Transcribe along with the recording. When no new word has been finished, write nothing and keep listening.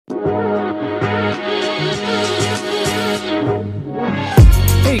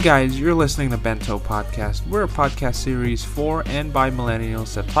guys, you're listening to Bento Podcast. We're a podcast series for and by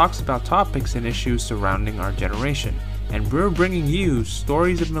millennials that talks about topics and issues surrounding our generation. And we're bringing you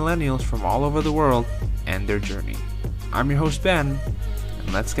stories of millennials from all over the world and their journey. I'm your host Ben,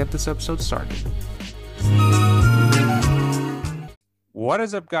 and let's get this episode started. What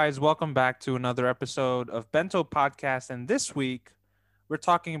is up, guys? Welcome back to another episode of Bento Podcast. And this week, we're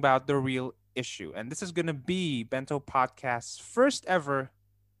talking about the real issue. And this is going to be Bento Podcast's first ever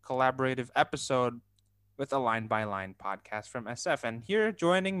collaborative episode with a Line by Line podcast from SF. And here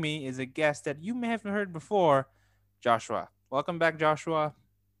joining me is a guest that you may have heard before, Joshua. Welcome back, Joshua.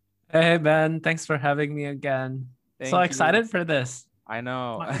 Hey, Ben. Thanks for having me again. So excited for this. I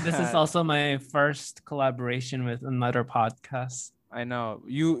know. This is also my first collaboration with another podcast. I know.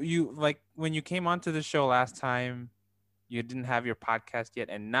 You like when you came onto the show last time, you didn't have your podcast yet,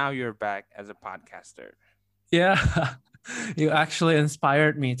 and now you're back as a podcaster. Yeah. You actually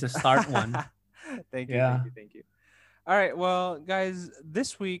inspired me to start one. Thank you. All right. Well, guys,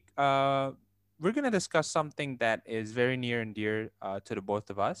 this week we're going to discuss something that is very near and dear to the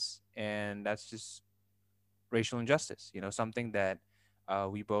both of us, and that's just racial injustice. You know, something that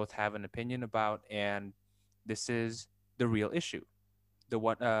we both have an opinion about, and this is the real issue,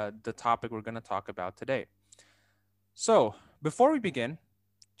 the topic we're going to talk about today. So, before we begin,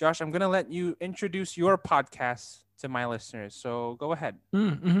 Josh, I'm going to let you introduce your podcast to my listeners. So, go ahead.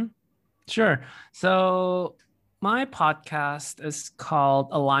 Sure. So, my podcast is called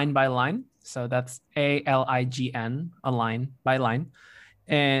A Line by Line. So, that's ALIGN, A Line by Line.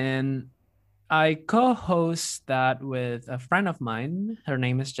 And I co-host that with a friend of mine. Her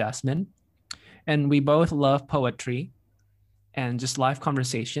name is Jasmine. And we both love poetry and just live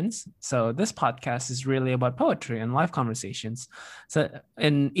conversations. So this podcast is really about poetry and live conversations. So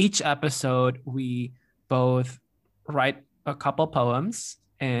in each episode, we both write a couple poems,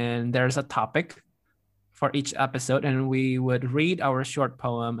 and there's a topic for each episode, and we would read our short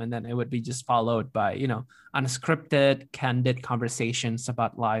poem, and then it would be just followed by, unscripted, candid conversations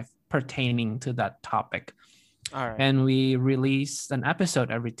about life pertaining to that topic. All right. And we release an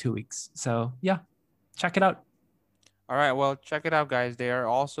episode every 2 weeks. So yeah, check it out. All right, well, check it out, guys. They are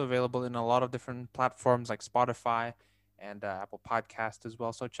also available in a lot of different platforms like Spotify and Apple Podcast as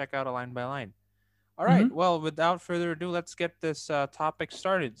well. So check out A Line by Line. All right, well, without further ado, let's get this topic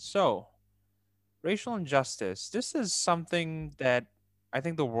started. So, racial injustice. This is something that I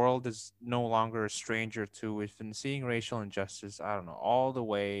think the world is no longer a stranger to. We've been seeing racial injustice, I don't know, all the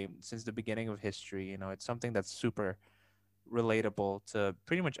way since the beginning of history. You know, it's something that's super relatable to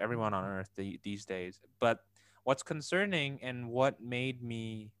pretty much everyone on Earth these days. But what's concerning and what made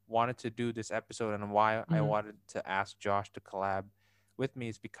me wanted to do this episode and why I wanted to ask Josh to collab with me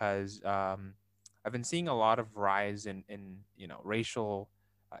is because I've been seeing a lot of rise in racial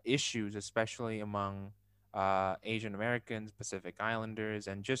issues, especially among Asian Americans, Pacific Islanders,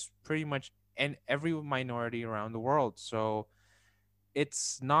 and just pretty much and every minority around the world. So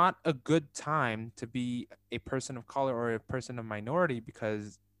it's not a good time to be a person of color or a person of minority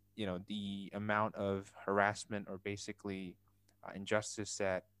because the amount of harassment or basically injustice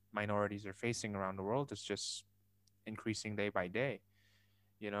that minorities are facing around the world is just increasing day by day.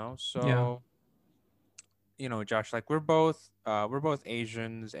 Josh, like we're both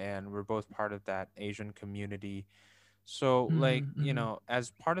Asians and we're both part of that Asian community. So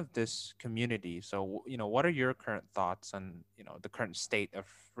as part of this community, so what are your current thoughts on the current state of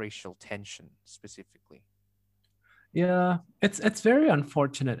racial tension specifically? Yeah, it's very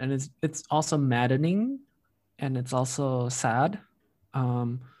unfortunate, and it's also maddening, and it's also sad.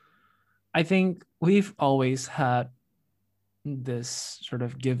 I think we've always had this sort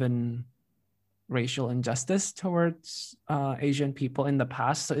of given racial injustice towards Asian people in the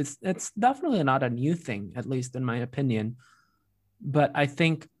past, so it's definitely not a new thing, at least in my opinion. But I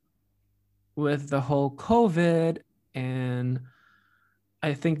think with the whole COVID, and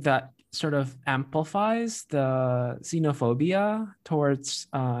I think that sort of amplifies the xenophobia towards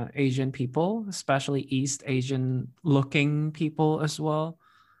Asian people, especially East Asian looking people as well.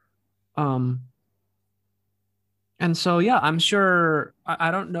 And so, yeah, I'm sure,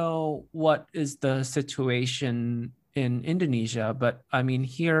 I don't know what is the situation in Indonesia, but I mean,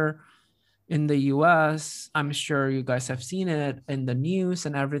 here in the US, I'm sure you guys have seen it in the news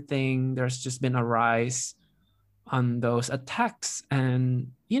and everything. There's just been a rise on those attacks,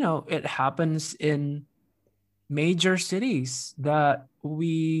 and it happens in major cities that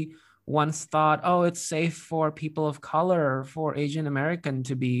we once thought, oh, it's safe for people of color, for Asian American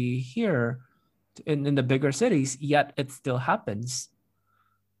to be here in the bigger cities, yet it still happens.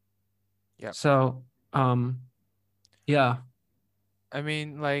 Yeah. So yeah, I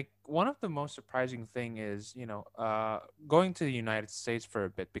mean, like one of the most surprising thing is, going to the United States for a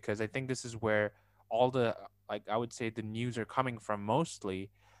bit because I think this is where all the like I would say the news are coming from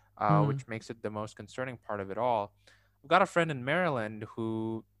mostly, Mm, which makes it the most concerning part of it all. I've got a friend in Maryland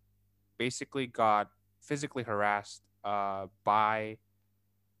who basically got physically harassed by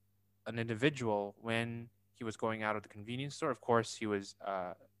an individual when he was going out of the convenience store. Of course, he was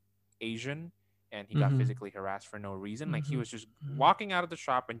Asian and he got mm-hmm, physically harassed for no reason. Like he mm-hmm, was just hmm. walking out of the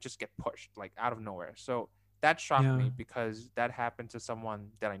shop and just get pushed like out of nowhere. So that shocked Yeah. me because that happened to someone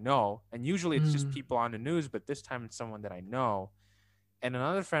that I know. And usually it's just Mm, people on the news, but this time it's someone that I know. And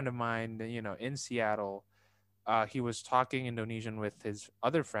another friend of mine, in Seattle, he was talking Indonesian with his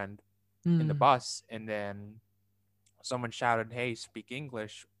other friend in the mm, bus, and then someone shouted, "Hey, speak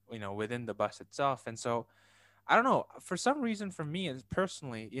English!" Within the bus itself. And so I don't know. For some reason, for me as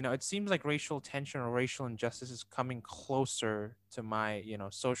personally, it seems like racial tension or racial injustice is coming closer to my,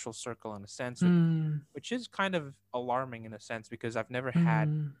 social circle in a sense, which mm, which is kind of alarming in a sense because I've never had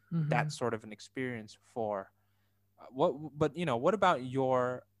mm, that mhm. sort of an experience before. But what about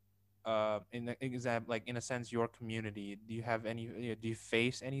your, in the exam, like in a sense, your community? Do you have any? Do you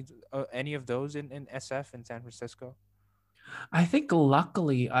face any of those in SF in San Francisco? I think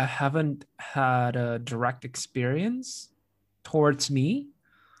luckily I haven't had a direct experience towards me,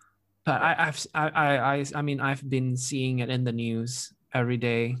 but Right, I mean I've been seeing it in the news every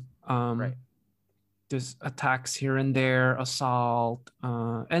day. right, There's attacks here and there, assault,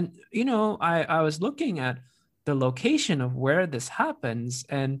 and I was looking at the location of where this happens,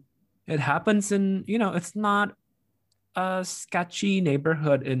 and it happens in it's not a sketchy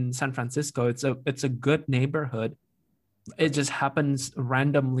neighborhood in San Francisco. It's a good neighborhood. It right, just happens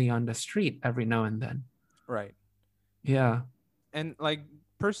randomly on the street every now and then. right. Yeah. And like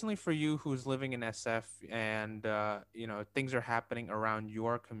personally for you who's living in SF and things are happening around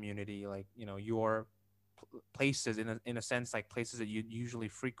your community, like your places in a sense, like places that you usually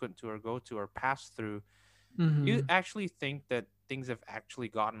frequent to or go to or pass through, you Hmm. actually think that things have actually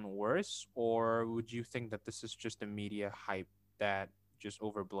gotten worse, or would you think that this is just a media hype that just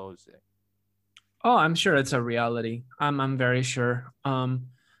overblows it? Oh, I'm sure it's a reality. I'm very sure.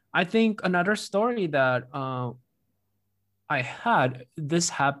 I think another story that I had, this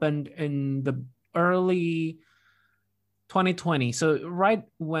happened in the early 2020. So right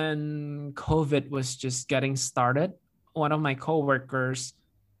when COVID was just getting started, one of my coworkers,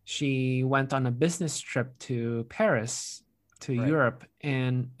 she went on a business trip to Paris, to Right, Europe,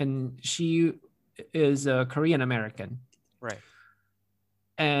 and she is a Korean American. right,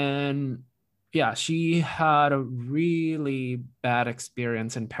 And yeah, she had a really bad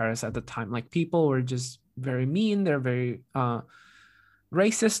experience in Paris at the time. Like people were just very mean, they're very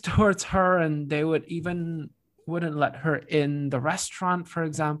racist towards her, and they would even wouldn't let her in the restaurant, for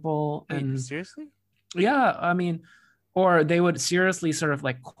example. wait, And seriously? yeah, I mean, or they would seriously sort of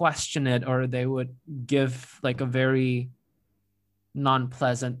like question it, or they would give like a very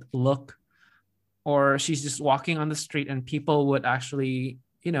non-pleasant look, or she's just walking on the street and people would actually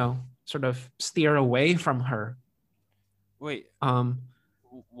sort of steer away from her. Wait, um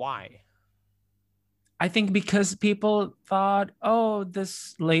why? I think because people thought, oh,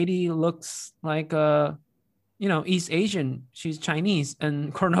 this lady looks like a East Asian. She's Chinese,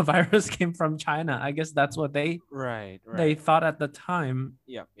 and coronavirus came from China. I guess that's what Right, they right. thought at the time.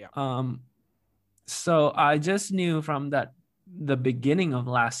 Yep, yep. Um, so I just knew from the beginning of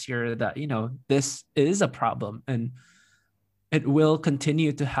last year that this is a problem, and it will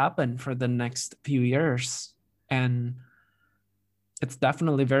continue to happen for the next few years, and it's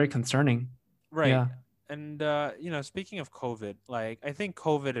definitely very concerning. Right. Yeah. And speaking of COVID, like I think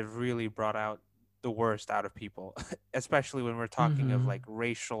COVID have really brought out the worst out of people, especially when we're talking of like Mm-hmm.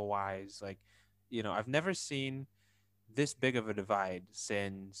 racial wise. Like, I've never seen this big of a divide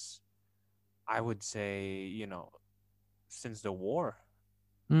since I would say, since the war.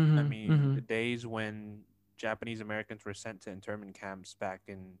 I Mm-hmm. mean, Mm-hmm. the days when Japanese Americans were sent to internment camps back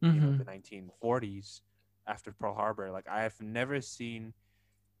in, Mm-hmm. the 1940s after Pearl Harbor. Like I have never seen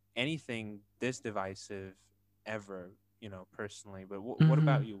anything this divisive ever, personally. But what Mm-hmm.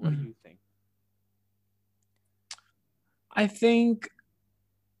 about you? What do Mm-hmm. you think? I think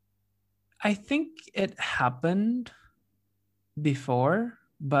I think it happened before,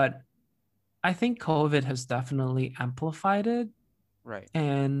 but I think COVID has definitely amplified it, Right,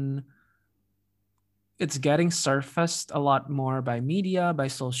 and it's getting surfaced a lot more by media, by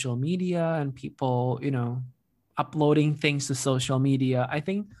social media, and people, uploading things to social media. I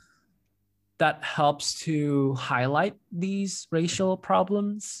think that helps to highlight these racial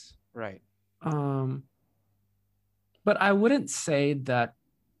problems. right, Um, but I wouldn't say that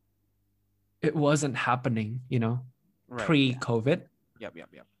it wasn't happening, Right. Yeah. pre-COVID. Yep. Yep.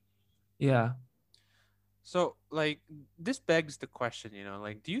 Yep. Yeah. So, like, this begs the question,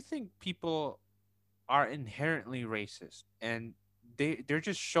 like, do you think people are inherently racist and they're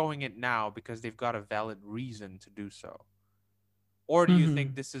just showing it now because they've got a valid reason to do so? Or do you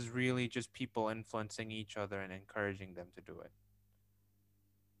think Hmm. this is really just people influencing each other and encouraging them to do it?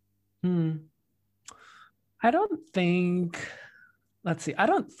 Hmm. I don't think, let's see, I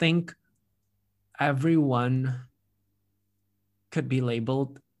don't think everyone could be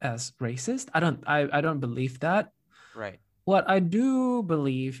labeled as racist. I don't believe that. Right. What I do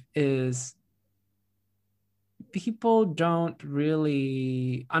believe is people don't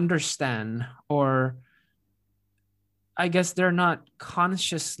really understand, or I guess they're not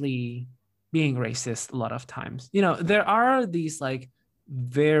consciously being racist a lot of times. There are these like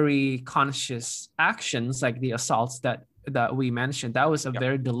very conscious actions like the assaults that we mentioned. That was a Yep.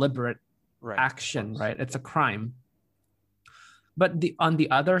 very deliberate Right. Of action, course. right? It's a crime. But on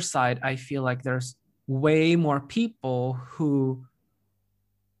the other side, I feel like there's way more people who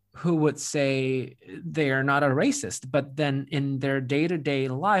would say they are not a racist, but then in their day-to-day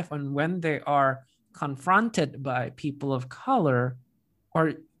life, and when they are confronted by people of color,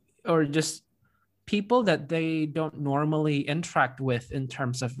 or just people that they don't normally interact with in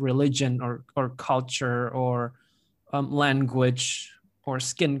terms of religion or culture or language or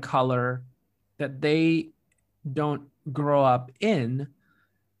skin color, that they don't grow up in,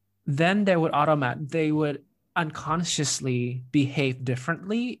 then they would unconsciously behave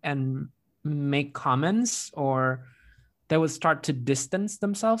differently and make comments, or they would start to distance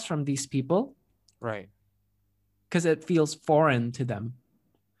themselves from these people Right. because it feels foreign to them.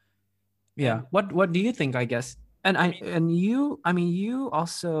 Yeah. And What do you think, I guess? And I mean, I mean, you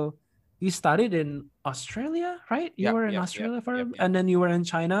also, you studied in Australia, right? You yep, were in yep, yep, Australia for, yep, yep, and then you were in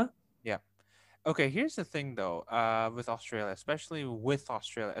China. yep. Okay, here's the thing though, with Australia, especially with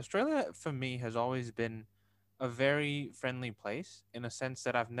Australia. Australia for me has always been a very friendly place in a sense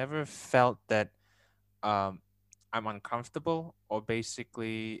that I've never felt that um I'm uncomfortable or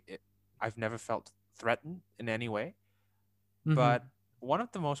basically I've never felt threatened in any way. But Mm-hmm. one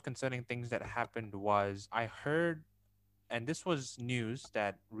of the most concerning things that happened was I heard, and this was news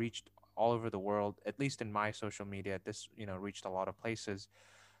that reached all over the world, at least in my social media, this, reached a lot of places.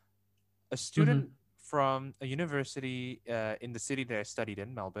 A Mm-hmm. student from a university in the city that I studied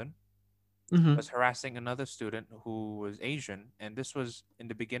in, Melbourne, Mm-hmm. was harassing another student who was Asian. And this was in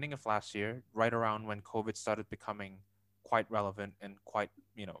the beginning of last year, right around when COVID started becoming quite relevant and quite,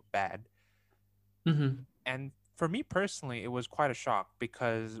 bad. Mm-hmm. And for me personally, it was quite a shock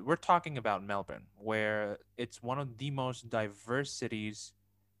because we're talking about Melbourne, where it's one of the most diverse cities,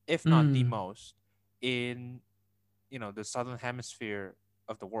 if not the Mm. most, in the southern hemisphere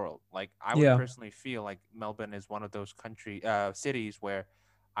of the world. Like I would Yeah. personally feel like Melbourne is one of those cities where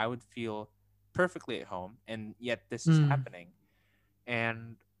I would feel perfectly at home, and yet this is Mm. happening.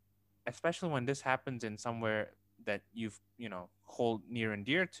 And especially when this happens in somewhere that you've hold near and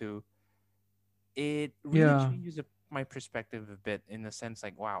dear to, it really Yeah. changes my perspective a bit in the sense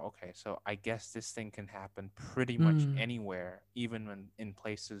like, wow, okay, so I guess this thing can happen pretty much Mm. anywhere, even when in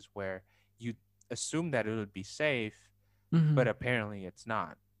places where you assume that it would be safe, but Mm-hmm. apparently it's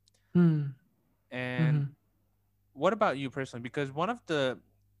not. Mm. And Mm-hmm. what about you personally? Because one of the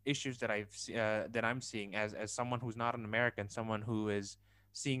issues that that I'm seeing as someone who's not an American, someone who is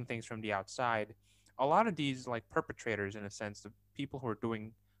seeing things from the outside, a lot of these like perpetrators, in a sense, the people who are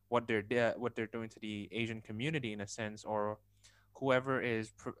doing what they're doing to the Asian community, in a sense, or whoever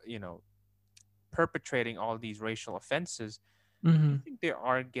is perpetrating all these racial offenses, do you Mm-hmm. think they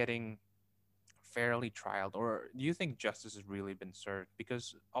are getting fairly trialed, or do you think justice has really been served?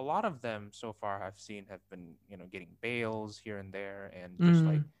 Because a lot of them so far I've seen have been getting bails here and there and just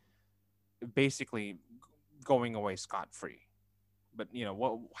like Mm. basically going away scot free. But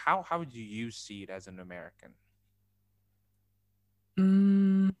what how do you see it as an American?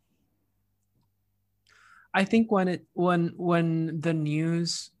 Mm. I think when the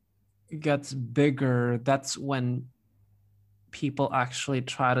news gets bigger, that's when people actually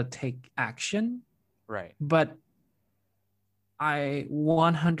try to take action. Right. But I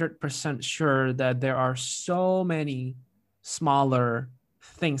 100% sure that there are so many smaller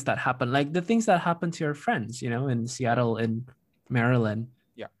things that happen, like the things that happen to your friends, in Right. Seattle, in Maryland.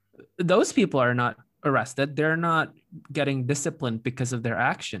 Yeah. Those people are not arrested. They're not getting disciplined because of their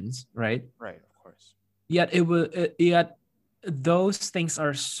actions, right? Right. Of course. Yet those things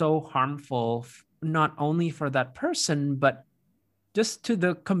are so harmful, not only for that person, but just to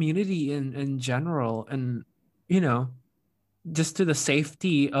the community in general. And you know, just to the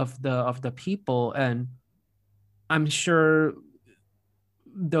safety of the people. And I'm sure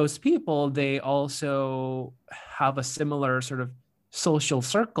those people, they also have a similar sort of social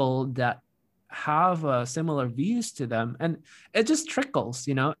circle that have similar views to them, and it just trickles,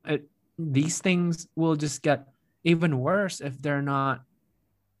 these things will just get even worse if they're not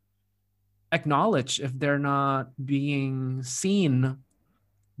acknowledged, if they're not being seen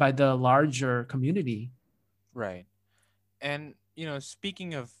by the larger community. Right. And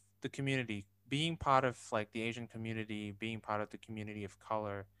speaking of the community, being part of like the Asian community, being part of the community of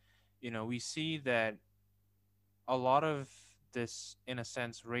color, we see that a lot of this, in a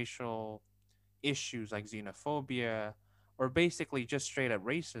sense, racial issues like xenophobia or basically just straight up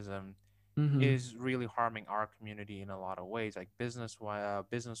racism Mm-hmm. is really harming our community in a lot of ways, like business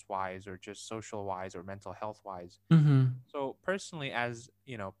wise, or just social wise, or mental health wise. Mm-hmm. So personally, as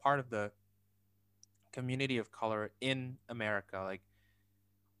part of the community of color in America, like,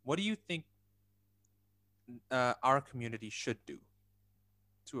 what do you think our community should do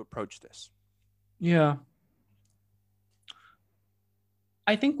to approach this? Yeah,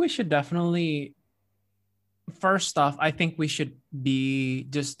 I think we should definitely, first off, I think we should be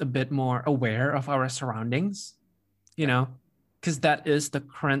just a bit more aware of our surroundings, you Yeah, know, because that is the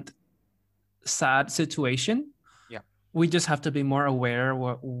current sad situation. yeah, We just have to be more aware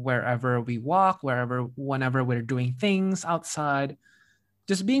wherever we walk, whenever we're doing things outside,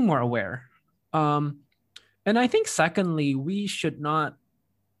 just being more aware. Um, and I think, secondly, we should not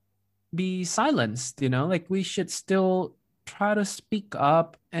be silenced, like we should still try to speak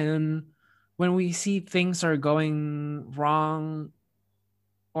up. And when we see things are going wrong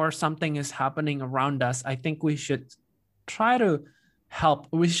or something is happening around us, I think we should try to help.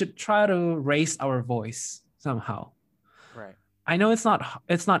 We should try to raise our voice somehow. right, I know it's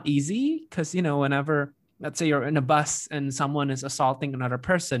not easy, because whenever, let's say, you're in a bus and someone is assaulting another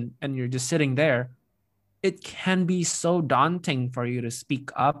person and you're just sitting there, it can be so daunting for you to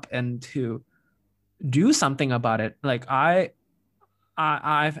speak up and to do something about it. Like I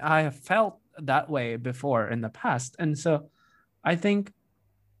have felt that way before in the past. And so I think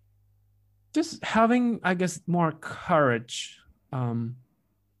just having, I guess, more courage um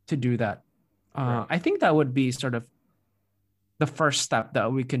to do that. right, I think that would be sort of the first step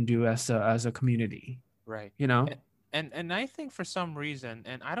that we can do as a community, right. you know? And, and I think for some reason,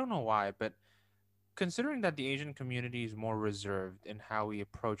 and I don't know why, but considering that the Asian community is more reserved in how we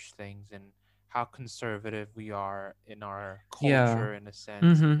approach things and how conservative we are in our Yeah. culture, in a sense,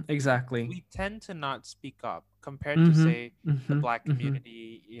 Mm-hmm. Exactly. we tend to not speak up compared to, Mm-hmm. say, the Mm-hmm. Black Mm-hmm.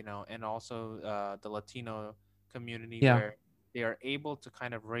 community, and also the Latino community, Yeah. where they are able to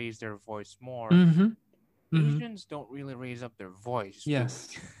kind of raise their voice more. Mm-hmm. Mm-hmm. Asians don't really raise up their voice, do we?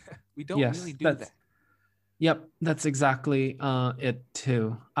 Yes. We don't really Yes. do that. Yep, that's exactly it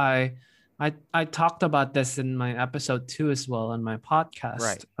too. I talked about this in my episode 2 as well on my Right.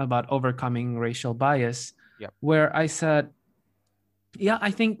 podcast about overcoming racial bias, Yep. where I said, yeah,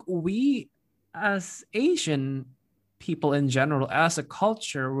 I think we, as Asian people in general, as a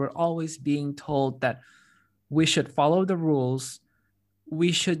culture, we're always being told that we should follow the rules.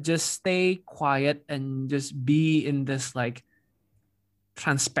 We should just stay quiet and just be in this like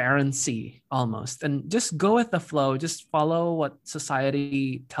transparency almost, and just go with the flow, just follow what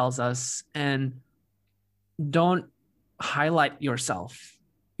society tells us, and don't highlight yourself,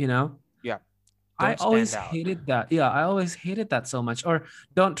 you know Yeah. I Don't stand always out. hated that. Yeah, I always hated that so much. Or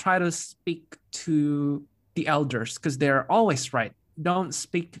don't try to speak to the elders because they're always right. Don't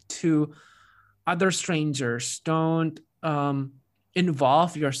speak to other strangers. Don't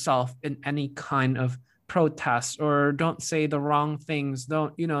involve yourself in any kind of protest, or don't say the wrong things.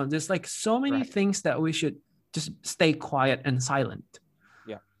 Don't, there's like so many Right. things that we should just stay quiet and silent.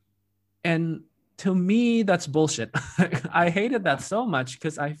 Yeah. And to me, that's bullshit. I hated that so much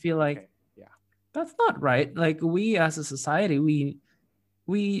because I feel like Okay. Yeah. that's not right. Like, we as a society,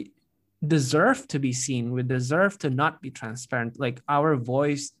 we deserve to be seen. We deserve to not be transparent. Like, our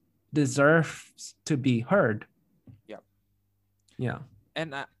voice deserves to be heard. Yeah. Yeah.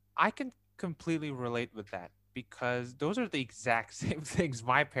 And I can completely relate with that because those are the exact same things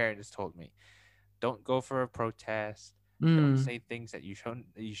my parents told me. Don't go for a protest. Don't Mm. say things that you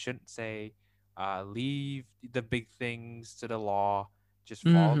shouldn't say. Leave the big things to the law. Just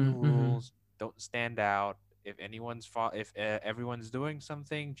follow the Mm-hmm, mm-hmm, rules. Don't stand out. If everyone's doing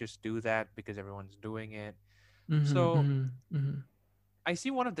something, just do that because everyone's doing it. mm-hmm, So mm-hmm, mm-hmm. I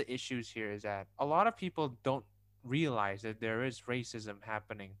see one of the issues here is that a lot of people don't realize that there is racism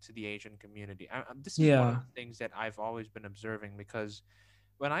happening to the Asian community. This is one of Yeah. the things that I've always been observing because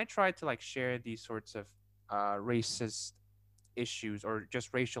when I try to like share these sorts of racist issues or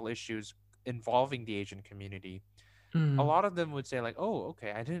just racial issues involving the Asian community, a Mm-hmm. lot of them would say like, "Oh,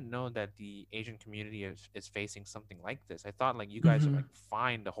 okay, I didn't know that the Asian community is facing something like this. I thought like you guys are Mm-hmm. like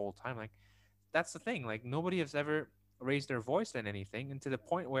fine the whole time." Like that's the thing. Like nobody has ever raised their voice in anything, and to the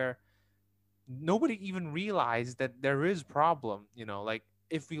point where nobody even realized that there is problem. Like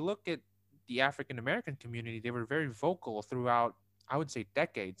if we look at the African American community, they were very vocal throughout, I would say,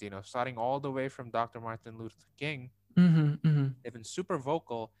 decades. Starting all the way from Dr. Martin Luther King. Mm-hmm. Mm-hmm. They've been super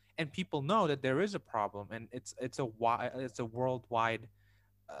vocal, and people know that there is a problem, and it's a worldwide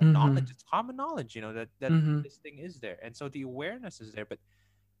knowledge. Mm-hmm. It's common knowledge, that Mm-hmm. this thing is there, and so the awareness is there. But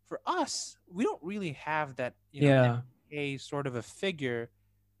for us, we don't really have that, Yeah. MK sort of a figure,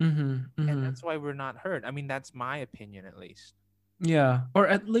 Mm-hmm. and Mm-hmm. that's why we're not heard. I mean, that's my opinion, at least. Yeah. Or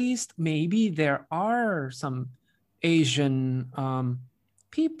at least maybe there are some Asian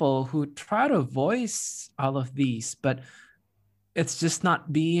people who try to voice all of these, but it's just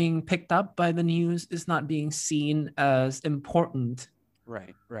not being picked up by the news. It's not being seen as important.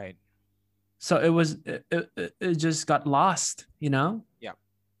 Right, right. So it just got lost, Yeah,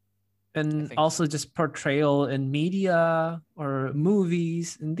 I and think so. also just portrayal in media or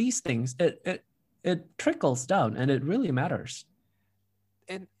movies and these things. It trickles down and it really matters.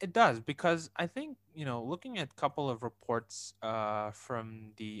 It does, because I think, looking at a couple of reports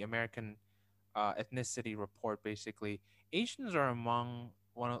from the American ethnicity report, basically, Asians are among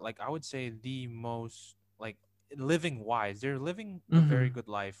one of, like, I would say, the most, like, living wise. They're living a very Mm-hmm. good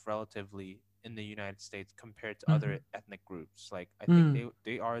life relatively in the United States compared to other Mm-hmm. ethnic groups. Like, I think Mm-hmm.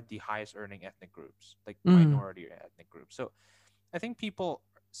 they are the highest earning ethnic groups, like Mm-hmm. minority ethnic groups. So I think people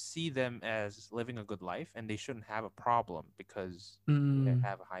see them as living a good life, and they shouldn't have a problem because they Mm-hmm.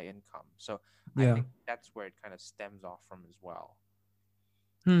 have a high income. So I Yeah. think that's where it kind of stems off from as well.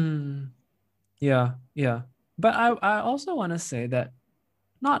 Hmm. Yeah. Yeah. But I also want to say that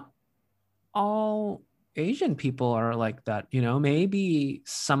not all Asian people are like that. Maybe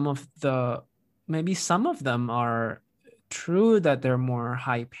some of them are true that they're more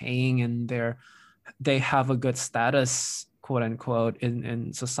high paying and they have a good status, quote unquote,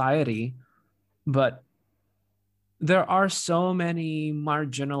 in society. But there are so many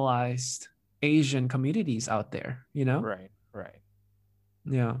marginalized Asian communities out there. Right, right.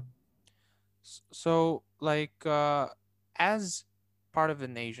 Yeah. So, like, as part of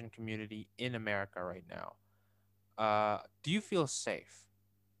an Asian community in America right now, do you feel safe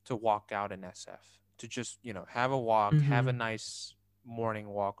to walk out in SF, to just, have a walk, have a Mm-hmm. nice morning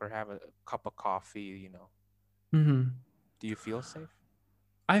walk, or have a cup of coffee, Mm-hmm. do you feel safe?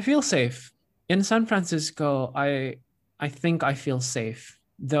 I feel safe. In San Francisco, I think I feel safe.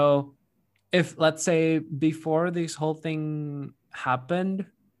 Though if let's say before this whole thing happened,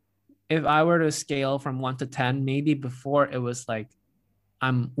 if I were to scale from 1 to 10, maybe before it was like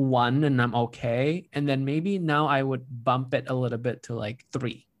I'm 1 and I'm okay, and then maybe now I would bump it a little bit to like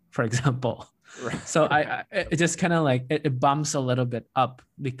 3, for example. Right, So right. it just kind of like it bumps a little bit up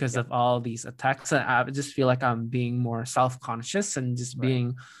because Yep. of all these attacks. And I just feel like I'm being more self-conscious and just Right.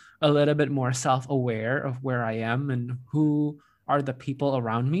 being a little bit more self-aware of where I am and who are the people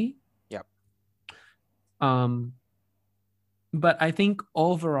around me. Yep. Um, but I think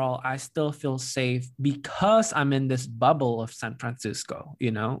overall, I still feel safe because I'm in this bubble of San Francisco,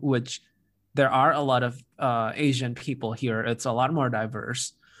 which there are a lot of Asian people here. It's a lot more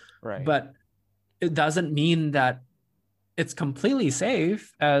diverse, Right. but it doesn't mean that it's completely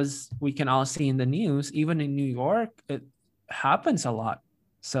safe, as we can all see in the news. Even in New York, it happens a lot. Oh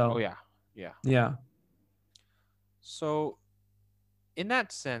So, yeah. Yeah. yeah. So in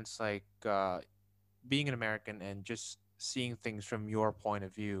that sense, like, being an American and just seeing things from your point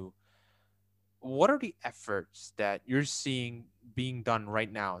of view, what are the efforts that you're seeing being done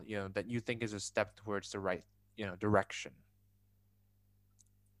right now, that you think is a step towards the right, direction?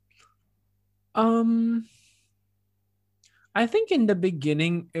 Um, I think in the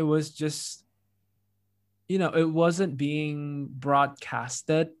beginning, it was just, it wasn't being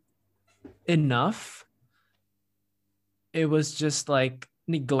broadcasted enough. It was just like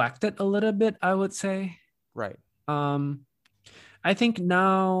neglected a little bit, I would say. Right. Um, I think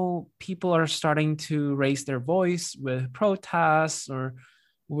now people are starting to raise their voice with protests or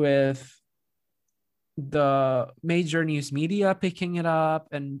with the major news media picking it up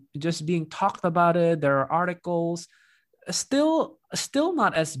and just being talked about it. There are articles, still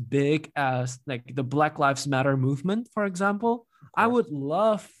not as big as like the Black Lives Matter movement, for example. Of I course. would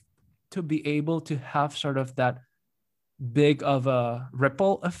love to be able to have sort of that big of a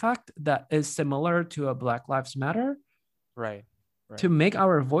ripple effect that is similar to a Black Lives Matter Right. to Right. make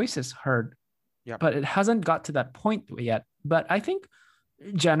our voices heard. Yep. but it hasn't got to that point yet. But I think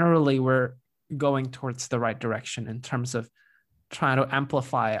generally we're going towards the right direction in terms of trying to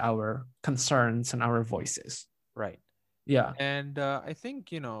amplify our concerns and our voices. Right. Yeah. And I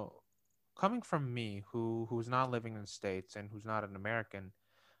think, coming from me, who's not living in the States and who's not an American,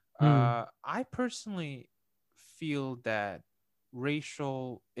 Mm, I personally feel that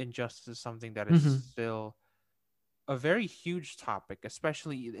racial injustice is something that is mm-hmm, still a very huge topic,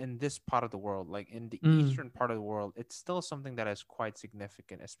 especially in this part of the world. Like in the mm, eastern part of the world, it's still something that is quite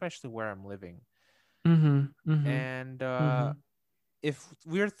significant, especially where I'm living. mm-hmm, mm-hmm, And mm-hmm. if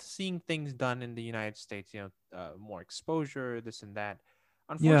we're seeing things done in the United States, more exposure, this and that,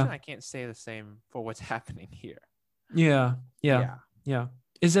 Yeah. unfortunately, I can't say the same for what's happening here. Yeah. Yeah. Yeah. Yeah.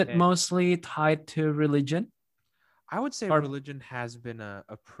 Is it And mostly tied to religion? I would say Or religion has been a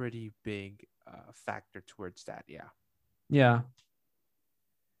pretty big factor towards that. Yeah. yeah.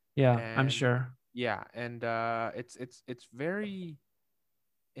 Yeah, I'm And sure. yeah. And it's very,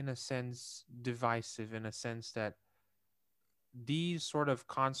 in a sense, divisive, in a sense that these sort of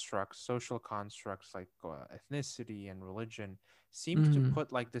constructs, social constructs like ethnicity and religion, seems to Mm-hmm,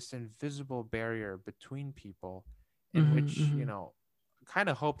 put like this invisible barrier between people, in mm-hmm, which mm-hmm, kind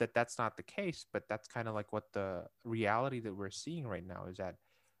of hope that that's not the case, but that's kind of like what the reality that we're seeing right now is, that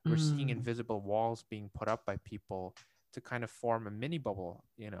we're seeing mm-hmm, invisible walls being put up by people to kind of form a mini bubble,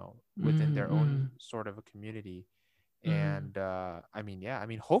 within their own mm-hmm, sort of a community. mm-hmm. And I mean, yeah, I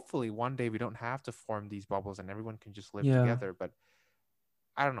mean, hopefully one day we don't have to form these bubbles and everyone can just live Yeah. together. But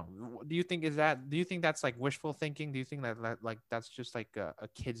I don't know. Do you think that's like wishful thinking? Do you think that like that's just like a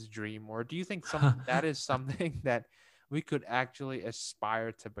kid's dream, or do you think that is something that we could actually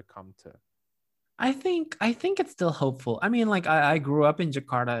aspire to become to? I think it's still hopeful. I mean, like I grew up in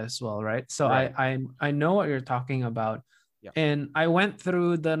Jakarta as well, right? So Right. I know what you're talking about. Yeah. And I went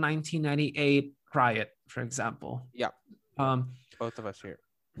through the 1998 riot, for example. Yeah. Yeah. Um, Both of us here.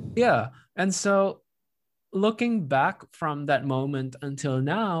 yeah. And so looking back from that moment until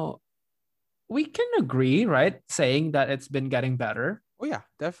now, we can agree, right? Saying that it's been getting better. Oh yeah,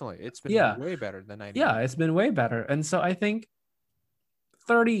 definitely. It's been Yeah. way better than Yeah, 98. it's been way better. And so I think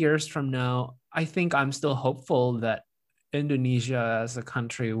 30 years from now, I think I'm still hopeful that Indonesia as a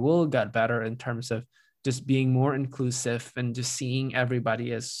country will get better in terms of just being more inclusive and just seeing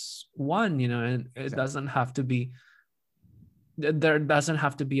everybody as one, and it Exactly. doesn't have to be there doesn't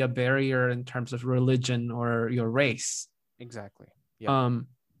have to be a barrier in terms of religion or your race. Exactly. Yep. Um,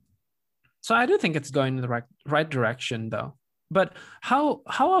 so I do think it's going in the right direction though. But how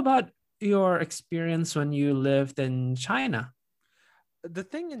about your experience when you lived in China? The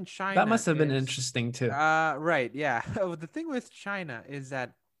thing in That China must have been is interesting too. right, yeah. The thing with China is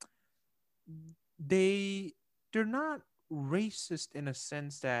that they they're not racist in a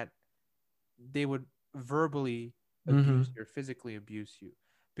sense that they would verbally abuse Mm-hmm. you or physically abuse you,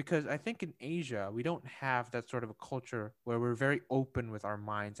 because I think in Asia we don't have that sort of a culture where we're very open with our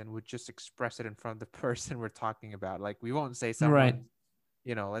minds and would just express it in front of the person we're talking about. Like we won't say Right.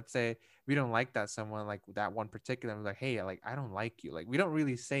 someone, let's say we don't like that someone, like that one particular, and we're like, hey, like I don't like you. Like we don't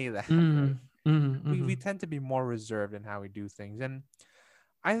really say that, right? Mm-hmm. Mm-hmm. We Mm-hmm. tend to be more reserved in how we do things. And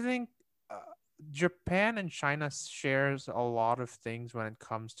I think uh, Japan and China shares a lot of things when it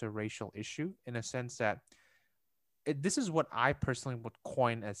comes to racial issue, in a sense that this is what I personally would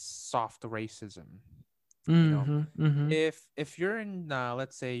coin as soft racism. You know, Mm-hmm. Mm-hmm. if you're in,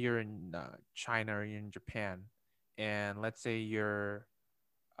 let's say you're in China or you're in Japan, and let's say you're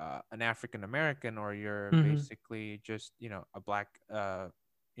an African American, or you're Mm-hmm. basically just a black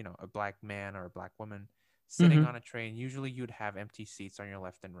man or a black woman sitting Mm-hmm. on a train. Usually, you'd have empty seats on your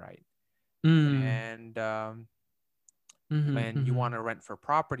left and right. Mm-hmm. And when you Mm-hmm. want to rent for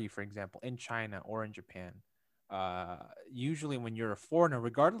property, for example, in China or in Japan, usually when you're a foreigner,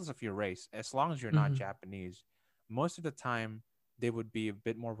 regardless of your race, as long as you're not Mm-hmm. Japanese, most of the time they would be a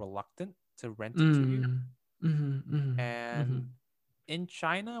bit more reluctant to rent it to you. Mm-hmm. Mm-hmm. Mm-hmm. And in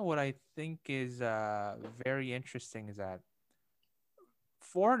China, what I think is very interesting is that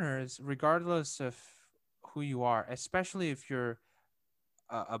foreigners, regardless of who you are, especially if you're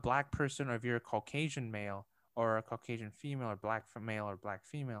a black person, or if you're a Caucasian male or a Caucasian female, or black male or black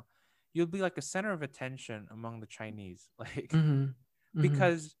female, you'll be like a center of attention among the Chinese, like Mm-hmm. Mm-hmm.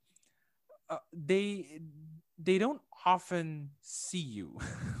 because they don't often see you.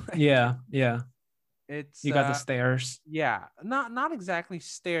 Like Yeah. Yeah. it's You got the stairs. yeah, not exactly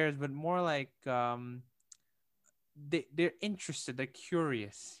stares, but more like they're interested, they're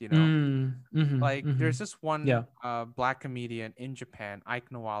curious. Mm-hmm. Like Mm-hmm. there's this one Yeah. black comedian in Japan, Ike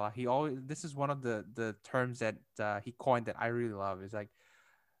Nawala. This is one of the terms that he coined that I really love. Is like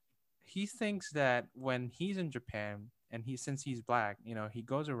he thinks that when he's in Japan and since he's black, he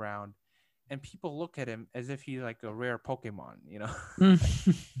goes around and people look at him as if he's like a rare Pokemon,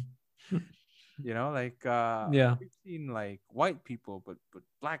 like Yeah. we've seen like white people, but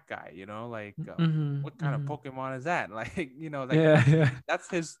black guy, like what kind of Mm-hmm. Pokemon is that? Like, like Yeah. Yeah.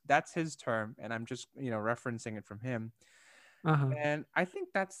 that's his term, and I'm just referencing it from him. Uh-huh. And I think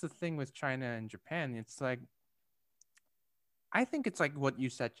that's the thing with China and Japan. It's like, I think it's like what you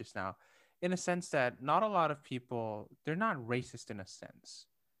said just now, in a sense that not a lot of people, they're not racist in a sense,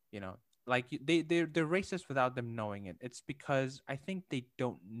 like they're racist without them knowing it. It's because I think they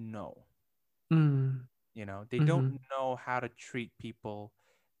don't know, Mm. they Mm-hmm. don't know how to treat people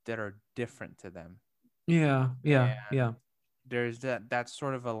that are different to them. Yeah. Yeah. And Yeah. there's that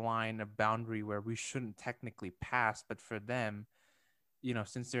sort of a line, a boundary where we shouldn't technically pass, but for them,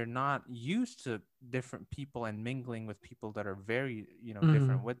 since they're not used to different people and mingling with people that are very,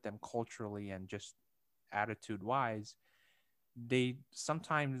 different Mm. with them culturally and just attitude wise, they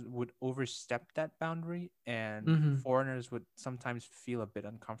sometimes would overstep that boundary, and Mm. foreigners would sometimes feel a bit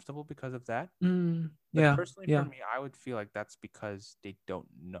uncomfortable because of that. Mm. But Yeah. personally, for Yeah. me, I would feel like that's because they don't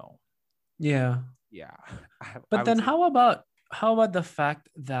know. Yeah. Yeah, I But would then say. how about the fact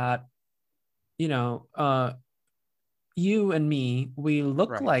that, you and me, we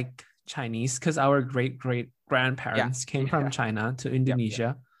look Right. like Chinese because our great great Yeah. grandparents came from Yeah. China to Yep. Yep. Indonesia.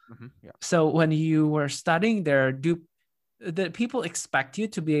 Yep. So when you were studying there, do the people expect you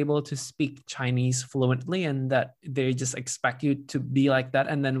to be able to speak Chinese fluently, and that they just expect you to be like that?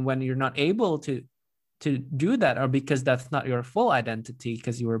 And then when you're not able to do that, or because that's not your full identity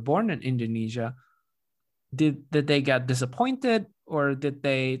because you were born in Indonesia, did they get disappointed, or did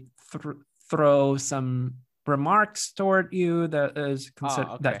they throw some remarks toward you that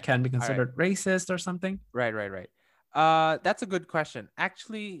that Okay. can be All right. considered racist or something? Right. Right. Right. That's a good question.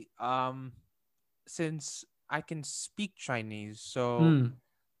 Actually, since I can speak Chinese, so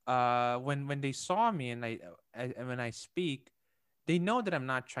Mm, when they saw me and and when I speak, they know that I'm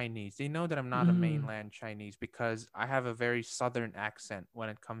not Chinese. They know that I'm not a mm, mainland Chinese because I have a very southern accent when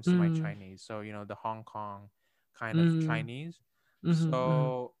it comes to my mm, Chinese. So, the Hong Kong kind of mm, Chinese. mm,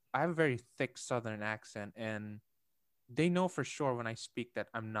 So I have a very thick southern accent, and they know for sure when I speak that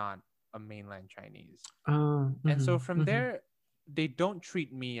I'm not a mainland Chinese. And so from mm, there, they don't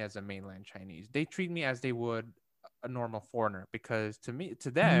treat me as a mainland Chinese. They treat me as they would a normal foreigner, because to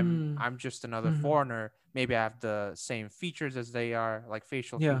them, mm, I'm just another mm, foreigner. Maybe I have the same features as they are, like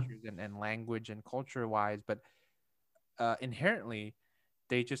facial yeah. features and language and culture wise, but inherently,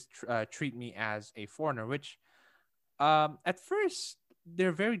 they just treat me as a foreigner, which at first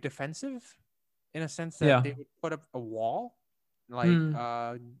they're very defensive, in a sense that Yeah. they would put up a wall, like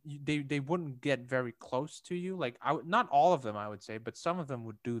Mm, they wouldn't get very close to you. Like not all of them, I would say, but some of them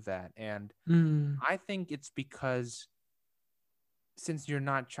would do that. And mm, I think it's because since you're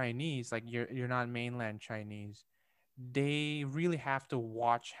not Chinese, like you're not mainland Chinese, they really have to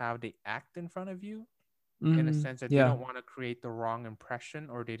watch how they act in front of you, in a sense that they yeah. don't want to create the wrong impression,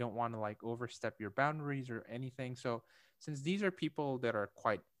 or they don't want to like overstep your boundaries or anything. So since these are people that are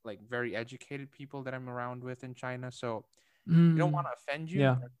quite like very educated people that I'm around with in China, so they don't want Mm, to offend you,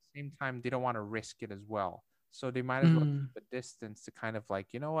 yeah. but at the same time they don't want to risk it as well. So they might as well keep Mm, a distance to kind of like,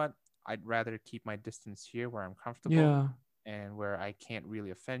 what, I'd rather keep my distance here where I'm comfortable yeah. and where I can't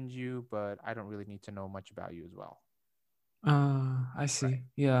really offend you, but I don't really need to know much about you as well. I Right. see.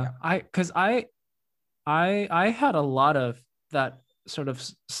 Yeah. Yeah. Because I had a lot of that sort of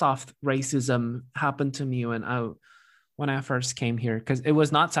soft racism happen to me when I first came here, because it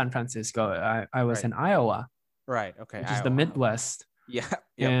was not San Francisco. I was Right. in Iowa, Right. Okay. which is the Iowa. Okay. Midwest. Yeah.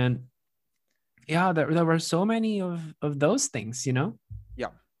 Yep. And yeah, there were so many of those things, you know.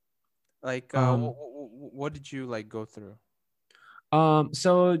 Yeah. Like, Um, what did you like go through?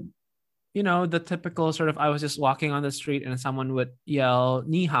 so the typical sort of, I was just walking on the street and someone would yell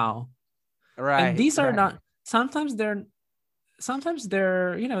 "ni hao," and Right. these are Right. not, sometimes they're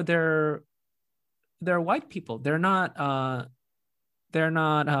they're white people. They're not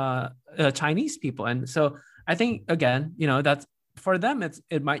Chinese people. And so I think, again, that's, for them,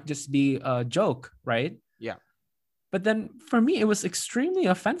 it might just be a joke, right? Yeah. But then for me, it was extremely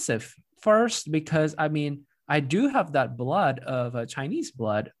offensive. First, because I mean, I do have that blood of a Chinese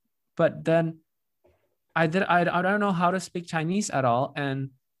blood, but then I don't know how to speak Chinese at all,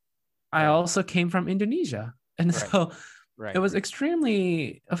 and I Right. also came from Indonesia, and Right. so it Right. was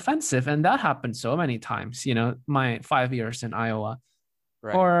extremely offensive, and that happened so many times. My 5 years in Iowa.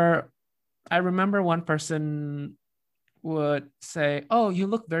 Right. Or I remember one person would say, "Oh, you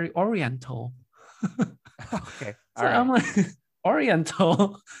look very Oriental." Okay. So All I'm right. like,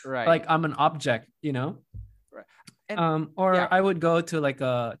 oriental. Right. Like I'm an object, you know. Right. And yeah, Or I would go to like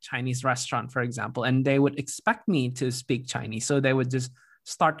a Chinese restaurant, for example, and they would expect me to speak Chinese. So they would just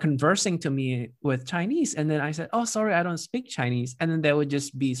start conversing to me with Chinese. And then I said, oh, sorry, I don't speak Chinese. And then they would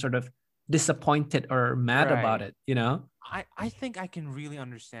just be sort of disappointed or mad about right. it, you know? I think I can really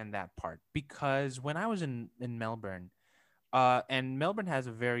understand that part because when I was in Melbourne, and Melbourne has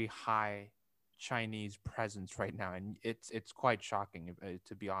a very high Chinese presence right now, and it's quite shocking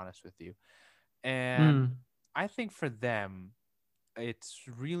to be honest with you. And Mm, I think for them, it's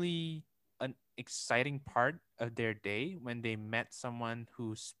really an exciting part of their day when they met someone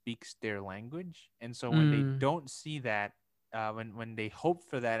who speaks their language. And so when they mm, don't see that, when they hope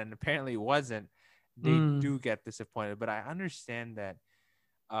for that and apparently it wasn't, they mm, do get disappointed. But I understand that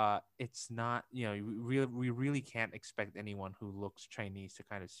it's not, we really can't expect anyone who looks Chinese to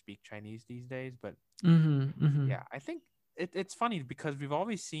kind of speak Chinese these days. But mm, mm, yeah, I think it's funny because we've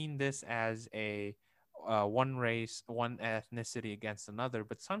always seen this as a one race, one ethnicity against another,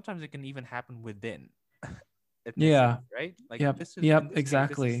 but sometimes it can even happen within yeah. ethnicity, right? Like Yep. this is in Yep. this case,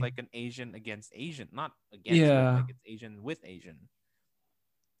 this is Exactly. like an Asian against Asian, not against, but Yeah. like it's Asian with Asian.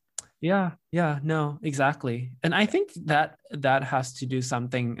 Yeah. Yeah. No, exactly. And I Yeah, think that that has to do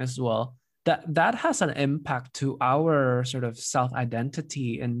something as well. That has an impact to our sort of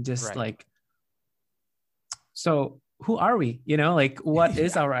self-identity and just right. like, so who are we? You know, like what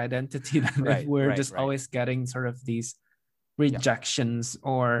is Yeah, our identity then if right, we're right, just right. always getting sort of these Yeah, rejections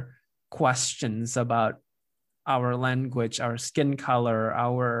or questions about our language, our skin color,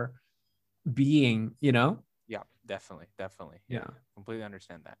 our being, you know? yeah, definitely, definitely. Yeah, Yeah. completely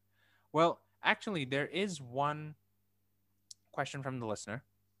understand that. Well, actually, there is one question from the listener,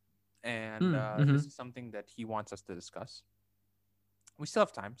 and Mm, this mm-hmm, is something that he wants us to discuss. We still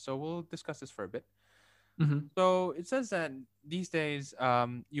have time, so we'll discuss this for a bit. mm-hmm. So it says that these days,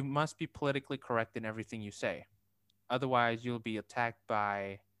 you must be politically correct in everything you say. Otherwise, you'll be attacked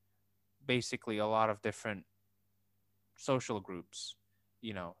by basically a lot of different social groups.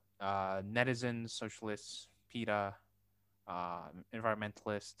 Netizens, socialists, PETA,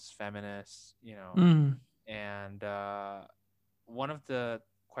 environmentalists, feminists. Mm, And one of the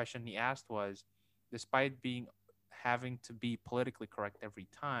question he asked was, despite being having to be politically correct every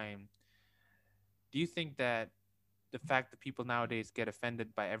time, do you think that the fact that people nowadays get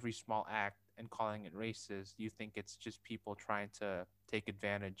offended by every small act and calling it racist, do you think it's just people trying to take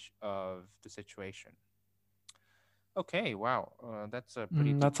advantage of the situation? Okay, wow, that's a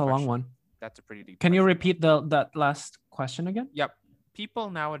pretty deep that's a long question. one. That's a pretty deep Can you question. repeat the that last question again? Yep. People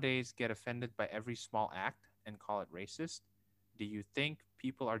nowadays get offended by every small act and call it racist. Do you think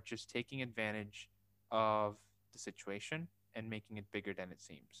people are just taking advantage of the situation and making it bigger than it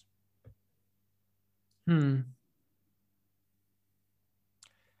seems? Hmm.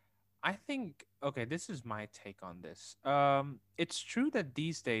 I think okay, this is my take on this. It's true that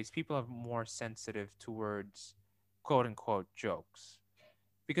these days people are more sensitive towards quote unquote jokes.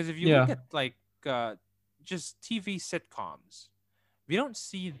 Because if you look Yeah. at like uh just TV sitcoms, we don't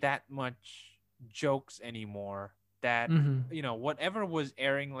see that much jokes anymore that Mm-hmm. whatever was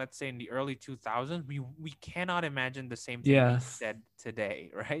airing, let's say in the early 2000s, we cannot imagine the same thing being Yes. said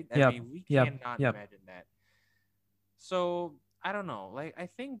today, right? I Yep. mean, we Yep. cannot Yep. imagine that. So I don't know, like I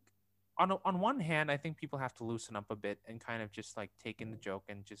think on one hand, I think people have to loosen up a bit and kind of just like take in the joke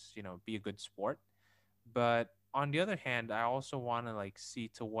and just be a good sport. But on the other hand, I also want to like see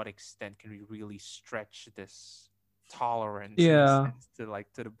to what extent can we really stretch this tolerance in a Yeah. sense to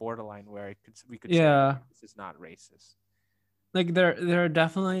like to the borderline where we could say, okay, Yeah. this is not racist. Like there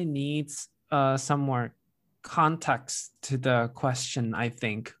definitely needs some more context to the question, I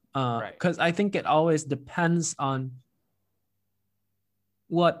think. Right. Because I think it always depends on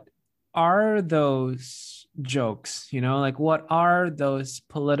what are those jokes, you know, like what are those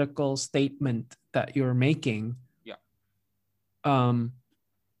political statement that you're making? Yeah. Um,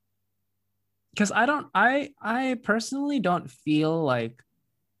 because I personally don't feel like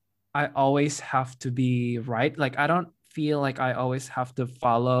I always have to be right. Like I don't feel like I always have to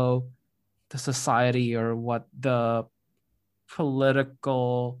follow the society or what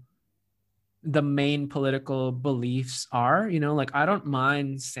political the main political beliefs are, you know, like I Yeah. don't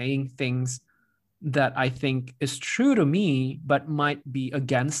mind saying things that I think is true to me but Right. might be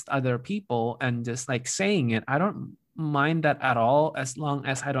against other people and just like saying it. I don't mind that at all as long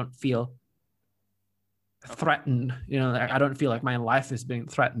as I don't feel Okay. threatened, you know, like Yeah. I don't feel Yeah. like my life is being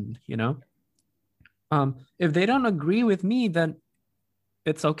threatened, you know. If they don't agree with me, then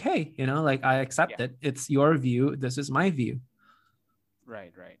it's okay, you know, like I accept Yeah. it. It's your view, this is my view.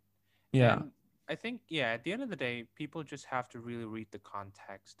 Right. Right. Yeah. And I think, yeah, at the end of the day, people just have to really read the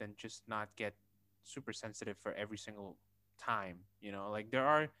context and just not get super sensitive for every single time. Like there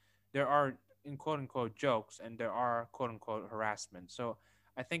are in quote unquote jokes, and there are quote unquote harassment. So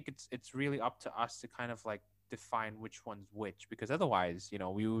I think it's really up to us to kind of like define which one's which, because otherwise,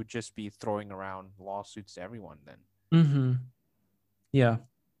 we would just be throwing around lawsuits to everyone then. Mm-hmm. Yeah.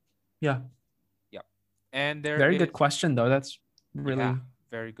 Yeah. Yep. And there Very good is, question, though. That's yeah, really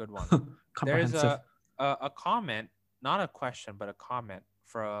very good one. There's comprehensive. a comment, not a question, but a comment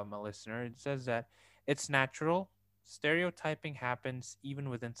from a listener. It says that it's natural. Stereotyping happens even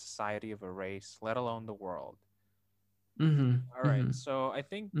within society of a race, let alone the world. Mm-hmm. All right. Mm-hmm. So I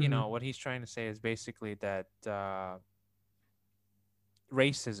think, Mm-hmm. what he's trying to say is basically that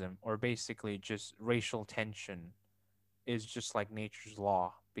racism, or basically just racial tension, is just like nature's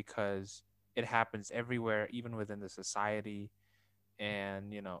law, because it happens everywhere, even within the society,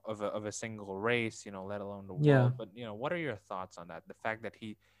 and of a single race, let alone the Yeah. world. But what are your thoughts on that, the fact that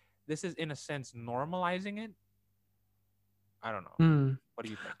this is in a sense normalizing it? I don't know. Mm. What do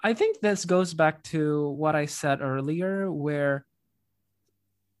you think? I think this goes back to what I said earlier, where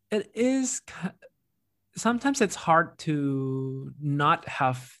it is sometimes it's hard to not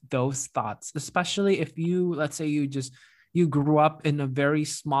have those thoughts, especially if you, let's say, you grew up in a very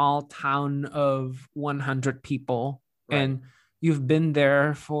small town of 100 people, Right. and you've been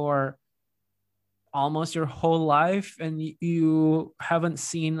there for almost your whole life, and you haven't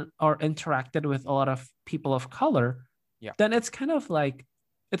seen or interacted with a lot of people of color. Yeah. Then it's kind of like,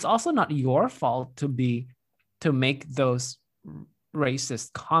 it's also not your fault to make those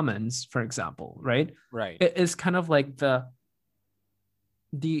racist comments, for example, right? Right. It is kind of like the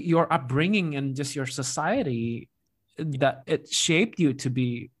your upbringing and just your society, Yeah. that it shaped you to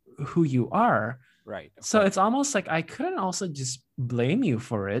be who you are. Right. Of So course. it's almost like I couldn't also just blame you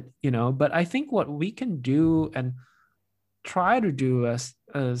for it. But I think what we can do and try to do as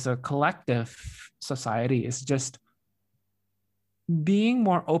a collective society is just being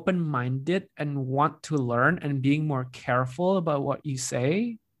more open-minded and want to learn, and being more careful about what you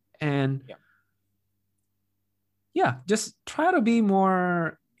say, and Yeah. yeah, just try to be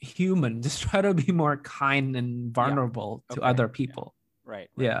more human, just try to be more kind and Yeah. vulnerable to Okay. other Yeah. people. Right.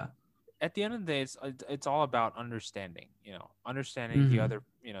 Right. Yeah. At the end of the day, it's all about understanding. Understanding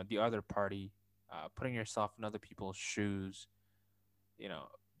Mm-hmm. the other party, putting yourself in other people's shoes. You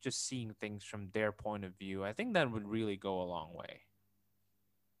know, just seeing things from their point of view. I think that would really go a long way.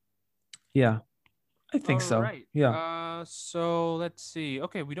 Yeah, I think All so. right. Yeah. So let's see.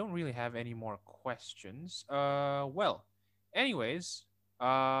 Okay, we don't really have any more questions. Well, anyways,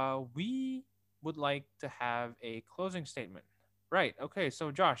 we would like to have a closing statement. Right. Okay.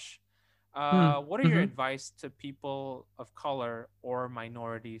 So Josh, what are your Mm-hmm. advice to people of color or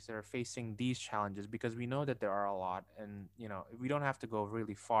minorities that are facing these challenges? Because we know that there are a lot, and we don't have to go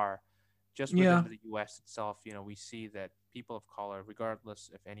really far. Just within Yeah. the U.S. itself, we see that people of color, regardless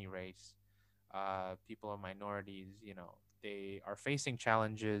of any race, people of minorities, they are facing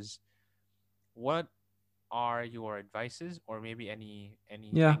challenges. What are your advices, or maybe Yeah.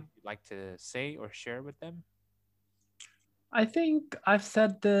 anything you'd like to say or share with them? I think I've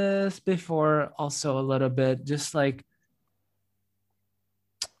said this before also a little bit. Just like,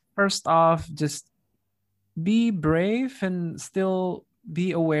 first off, just be brave and still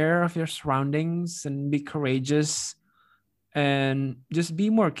be aware of your surroundings and be courageous, and just be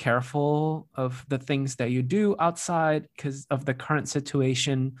more careful of the things that you do outside because of the current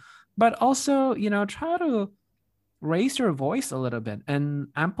situation. But also, try to raise your voice a little bit and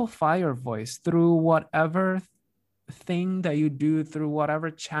amplify your voice through whatever thing that you do, through whatever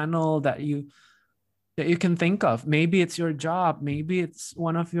channel that you can think of. Maybe it's your job, maybe it's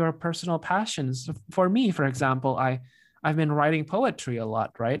one of your personal passions. For me, for example, I've been writing poetry a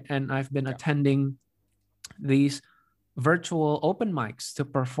lot, right? And I've been Yeah. attending these virtual open mics to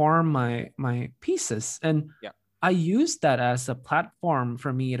perform my pieces, and Yeah. I use that as a platform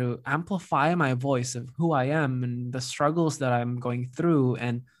for me to amplify my voice of who I am and the struggles that I'm going through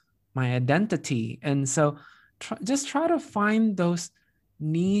and my identity. And so just try to find those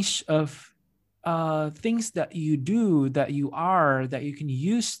niche of things that you do, that you are, that you can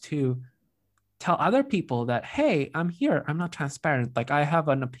use to tell other people that, hey, I'm here, I'm not transparent, like I have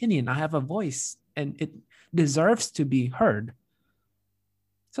an opinion, I have a voice, and it deserves to be heard.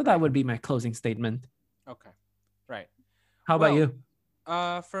 So that Right. would be my closing statement. Okay. Right. How about Well,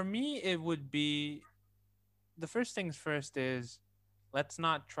 you? for me, it would be, the first things first is, let's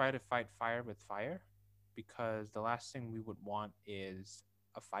not try to fight fire with fire, because the last thing we would want is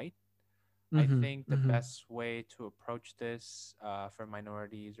a fight. I Mm-hmm. think the Mm-hmm. best way to approach this for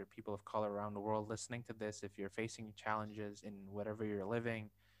minorities or people of color around the world listening to this, if you're facing challenges in whatever you're living,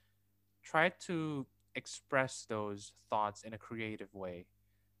 try to express those thoughts in a creative way.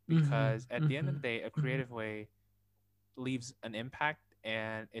 Mm-hmm. Because at the end of Mm-hmm. the day, a Mm-hmm. creative way leaves an impact,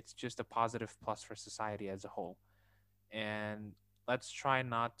 and it's just a positive plus for society as a whole. And let's try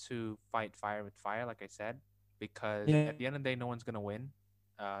not to fight fire with fire, like I said, because Yeah. at the end of the day, no one's gonna win.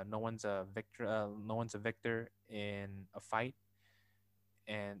 No one's a victor. No one's a victor in a fight.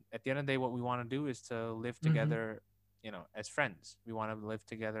 And at the end of the day, what we want to do is to live Mm-hmm. together, as friends. We want to live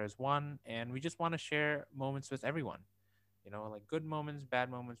together as one, and we just want to share moments with everyone. Like good moments, bad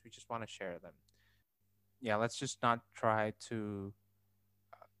moments. We just want to share them. Yeah, let's just not try to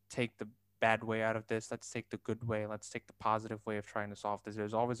take the bad way out of this. Let's take the good way. Let's take the positive way of trying to solve this.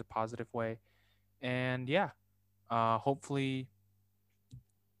 There's always a positive way. And yeah, hopefully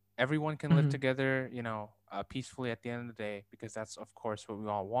everyone can live Mm-hmm. together, peacefully at the end of the day, because that's, of course, what we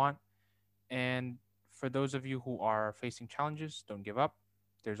all want. And for those of you who are facing challenges, don't give up.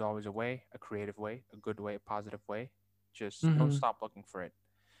 There's always a way, a creative way, a good way, a positive way. Just don't Mm-hmm. stop looking for it.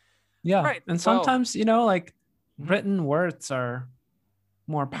 All Yeah. right. And Well, sometimes, you know, like mhm, written words are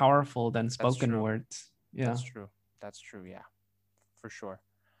more powerful than that's spoken true. words. Yeah. That's true. That's true. Yeah, for sure.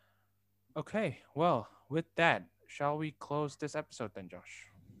 Okay, well, with that, shall we close this episode then, Josh?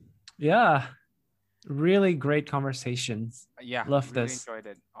 Yeah. Really great conversations. Yeah, Love really this. enjoyed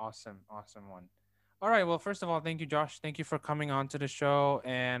it. Awesome, awesome one. All right, well, first of all, thank you, Josh. Thank you for coming on to the show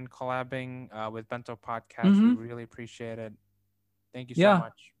and collabing with Bento Podcast. We Mm-hmm. really appreciate it. Thank you so Yeah.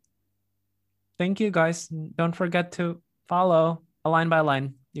 much. Thank you guys. Don't forget to follow Align by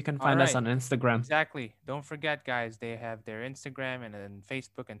Line. You can All find us right, on Instagram. exactly. Don't forget, guys, they have their Instagram and then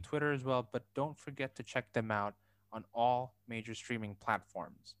Facebook and Twitter as well, but don't forget to check them out on all major streaming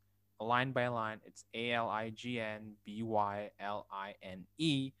platforms. Line by Line, it's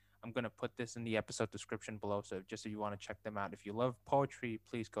ALIGNBYLINE. I'm going to put this in the episode description below. So just if you want to check them out, if you love poetry,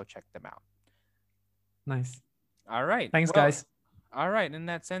 please go check them out. Nice. All right. Thanks, Well, guys. all right. In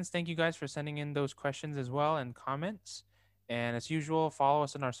that sense, thank you guys for sending in those questions as well and comments. And as usual, follow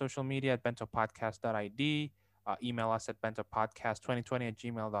us on our social media at bentopodcast.id. Email us at bentopodcast2020 at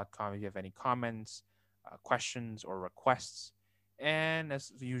gmail.com if you have any comments, questions, or requests. And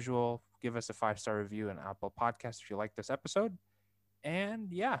as usual, give us a 5-star review on Apple Podcast if you like this episode.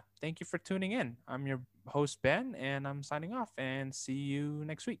 And yeah, thank you for tuning in. I'm your host, Ben, and I'm signing off and see you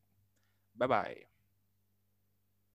next week. Bye bye.